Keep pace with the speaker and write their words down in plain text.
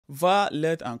var,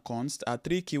 let, and const are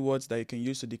three keywords that you can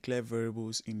use to declare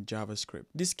variables in JavaScript.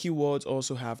 These keywords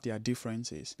also have their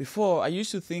differences. Before, I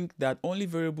used to think that only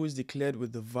variables declared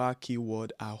with the var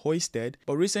keyword are hoisted,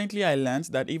 but recently I learned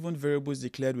that even variables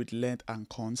declared with let and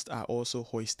const are also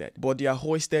hoisted, but they are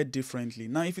hoisted differently.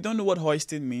 Now, if you don't know what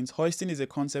hoisting means, hoisting is a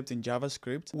concept in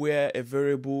JavaScript where a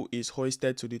variable is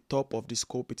hoisted to the top of the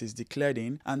scope it is declared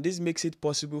in, and this makes it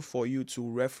possible for you to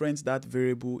reference that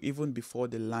variable even before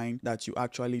the line that you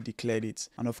actually declared it.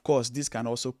 And of course, this can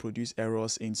also produce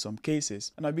errors in some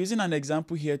cases. And I'm using an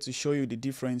example here to show you the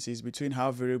differences between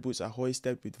how variables are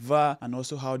hoisted with var and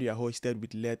also how they are hoisted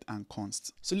with let and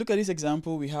const. So look at this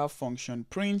example. We have function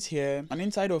print here, and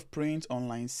inside of print on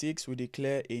line 6 we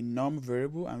declare a num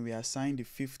variable and we assign the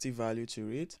 50 value to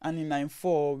it, and in line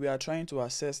 4 we are trying to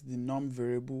access the num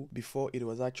variable before it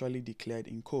was actually declared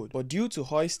in code. But due to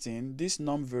hoisting, this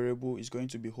num variable is going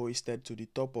to be hoisted to the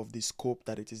top of the scope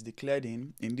that it is declared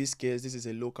in. In this case, this is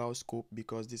a local scope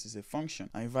because this is a function.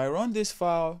 And if I run this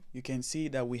file, you can see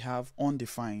that we have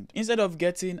undefined. Instead of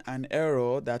getting an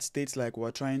error that states like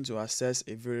we're trying to access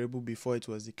a variable before it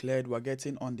was declared, we're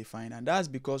getting undefined. And that's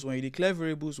because when you declare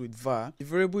variables with var, the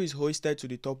variable is hoisted to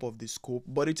the top of the scope,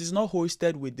 but it is not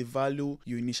hoisted with the value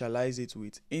you initialize it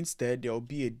with. Instead, there will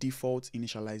be a default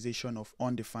initialization of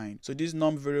undefined. So this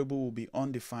num variable will be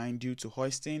undefined due to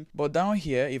hoisting. But down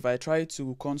here, if I try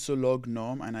to console log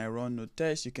num and I run no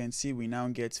test, you can see we now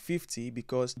get 50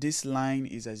 because this line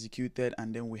is executed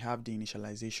and then we have the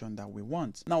initialization that we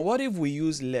want. Now, what if we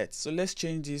use let? So let's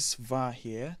change this var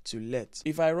here to let.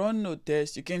 If I run no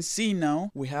test, you can see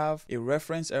now we have a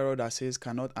reference error that says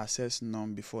cannot access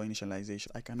num before initialization.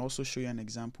 I can also show you an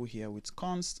example here with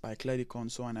const. I clear the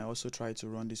console and I also try to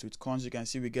run this with const. You can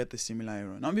see we get the similar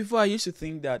error. Now, before I used to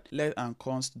think that let and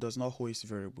const does not hoist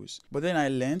variables, but then I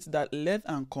learned that let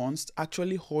and const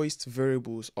actually hoist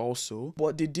variables also.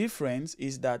 But the difference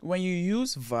is that when you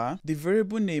use var, the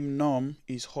variable name num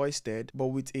is hoisted, but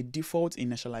with a default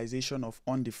initialization of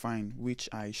undefined, which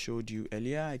I showed you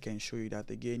earlier. I can show you that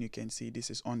again. You can see this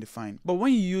is undefined. But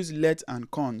when you use let and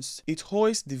const, it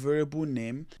hoists the variable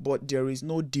name, but there is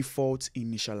no default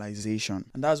initialization.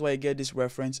 And that's why I get this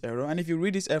reference error. And if you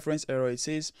read this reference error, it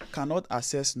says cannot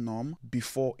access num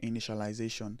before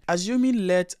initialization. Assuming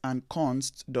let and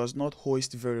const does not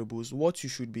hoist variables, what you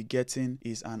should be getting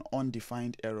is an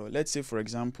undefined error. Let's say, for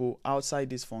example, outside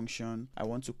this function, I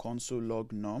want to console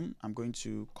log num. I'm going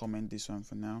to comment this one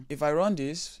for now. If I run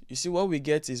this, you see what we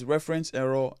get is reference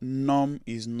error, num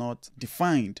is not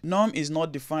defined. Num is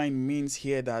not defined means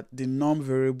here that the num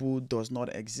variable does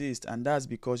not exist, and that's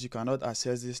because you cannot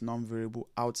access this num variable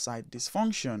outside this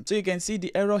function. So you can see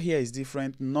the error here is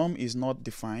different. Num is not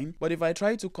defined. But if I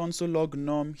try to console log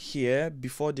num here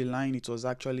before the line it was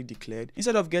actually declared,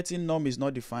 instead of getting num is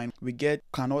not defined, we get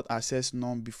cannot access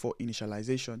num before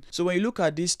initialization. So when you look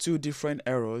at these two different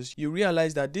errors, you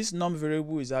realize that this num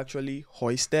variable is actually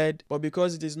hoisted, but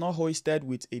because it is not hoisted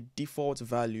with a default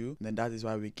value, then that is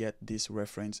why we get this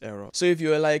reference error. So if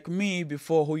you're like me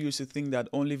before who used to think that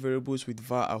only variables with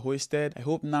var are hoisted, I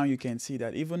hope now you can see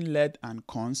that even let and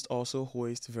const also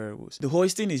hoist variables. The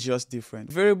hoisting is just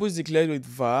different. Variables declared with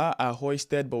var are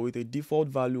hoisted but with a default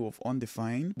value of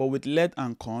undefined, but with let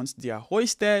and const they are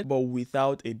hoisted but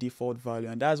without a default value,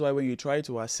 and that's why when you try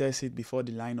to access it before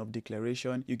the line of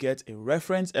declaration, you get a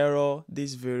reference error.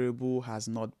 This variable has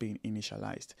not been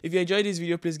initialized. If you enjoyed this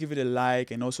video, please give it a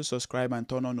like and also subscribe and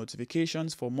turn on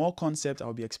notifications for more concepts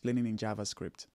I'll be explaining in JavaScript.